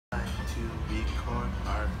to record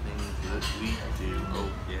our things that we do. Oh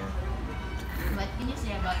yeah. What can you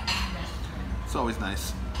say about this restaurant? It's always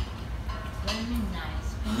nice. Very nice.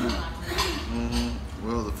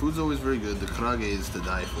 Well, the food's always very good. The karage is to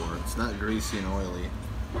die for. It's not greasy and oily,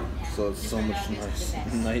 Yeah, so it's so much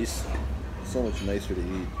so much nicer to eat.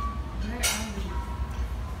 Where are we?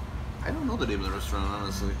 I don't know the name of the restaurant,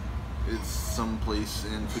 honestly. It's some place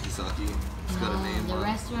in Fukuoka. It's got a name The on it.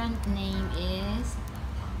 restaurant name is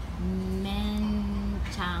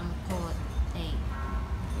Menchanko-tei.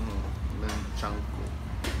 Menchanko.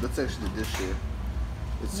 That's actually the dish here.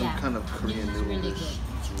 It's some kind of Korean this is noodle really dish. good.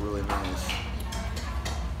 It's really nice.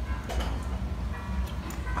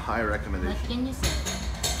 A high recommendation. What can you say?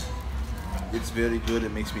 It's very good.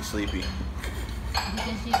 It makes me sleepy.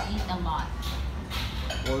 Because you eat a lot.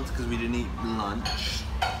 Well, it's because we didn't eat lunch.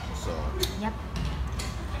 So, Yep.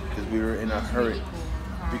 because we were in a That's hurry. really cool.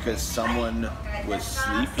 Because someone was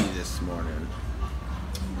sleepy this morning.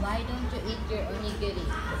 Why don't you eat your onigiri?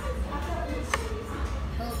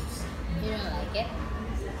 Oops, you don't like it?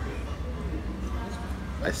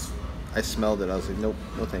 I smelled it. I was like, nope,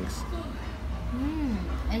 no thanks.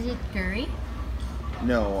 Is it curry?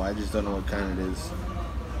 No, I just don't know what kind it is.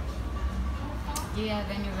 Do you have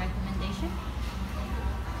any recommendation?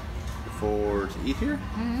 For to eat here?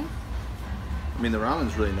 I mean, the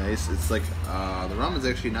ramen's really nice. It's like, the ramen's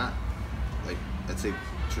actually not, like, I'd say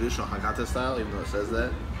traditional Hakata style, even though it says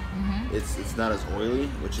that. It's not as oily,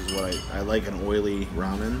 which is what I like an oily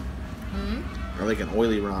ramen. I like an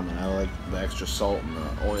oily ramen. I like the extra salt and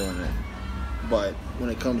the oil in it. But when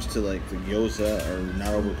it comes to like the gyoza, are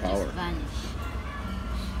not overpowered. Just vanish.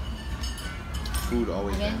 Food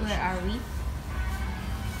always Again, vanishes. where are we?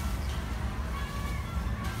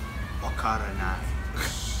 Okara na.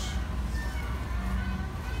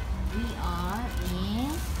 We are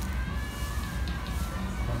in...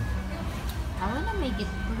 I want to make it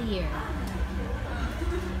clear.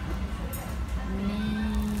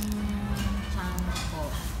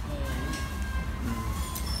 Menchanko-tei.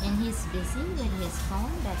 And he's busy with his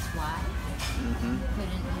phone, that's why.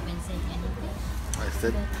 Couldn't even say anything.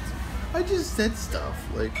 I just said stuff.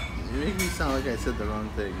 Like, you make me sound like I said the wrong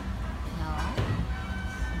thing. No.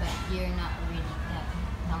 But you're not really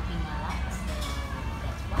talking a lot, so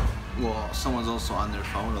that's why. Well, someone's also on their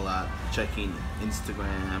phone a lot, checking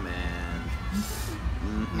Instagram and...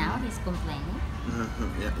 Now he's complaining.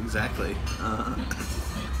 Yeah, exactly.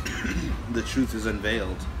 The truth is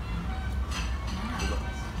unveiled. Now,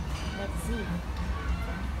 let's see.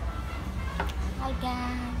 Hi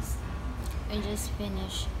guys. We just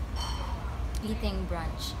finished eating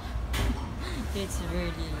brunch. It's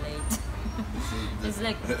really late. It's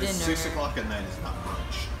like dinner. 6 o'clock at night is not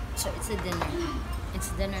brunch. So it's a dinner. It's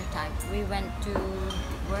dinner time. We went to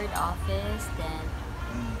word office, then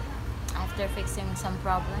after fixing some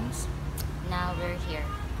problems, now we're here.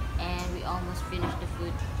 And we almost finished the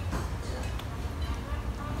food.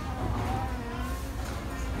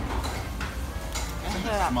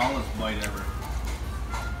 Smallest bite ever.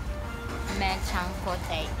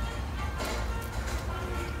 Menchanko-tei.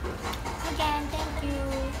 Again, thank you.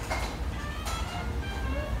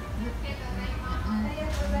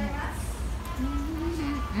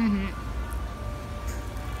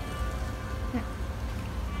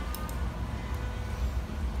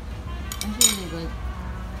 It's really good.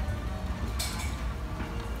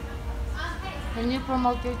 Can you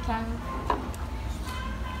promote your channel?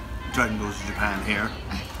 Dragon goes to Japan here,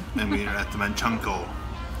 and we are at the Menchanko.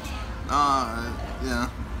 Yeah.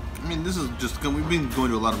 I mean, this is just, we've been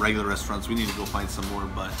going to a lot of regular restaurants. We need to go find some more,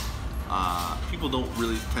 but people don't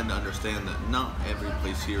really tend to understand that not every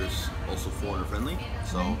place here is also foreigner friendly.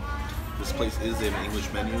 So this place they have an English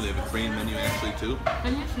menu. They have a Korean menu actually too.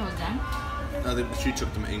 Can you show them? She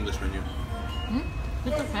took the English menu.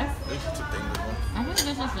 It's okay. She took the English one. I think this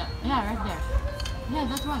is the, yeah, right there. Yeah,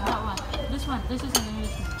 that one. This one, this is an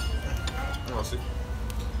English one. Oh, see.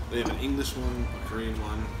 They have an English one, a Korean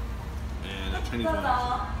one, and a Chinese one.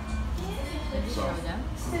 Can you show them?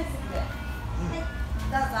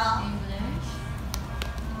 English.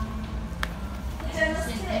 This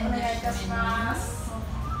is English menu. It's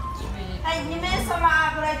really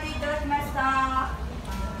cool.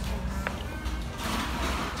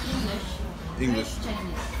 English.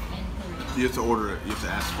 Chinese and Korean. You have to order it. You have to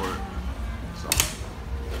ask for it. So,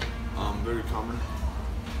 very common.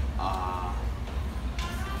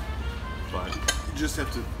 But you just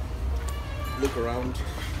have to look around.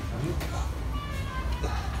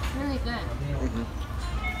 Really good.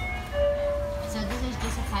 So this is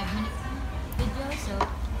just a 5-minute video. So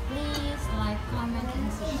please like, comment,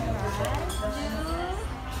 and subscribe to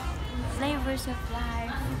Flavors of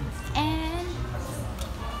Life. And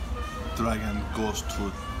dragon goes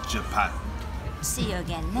to Japan. See you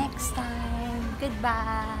again next time.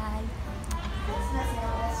 Goodbye.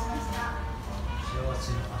 幸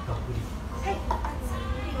せの赤プリン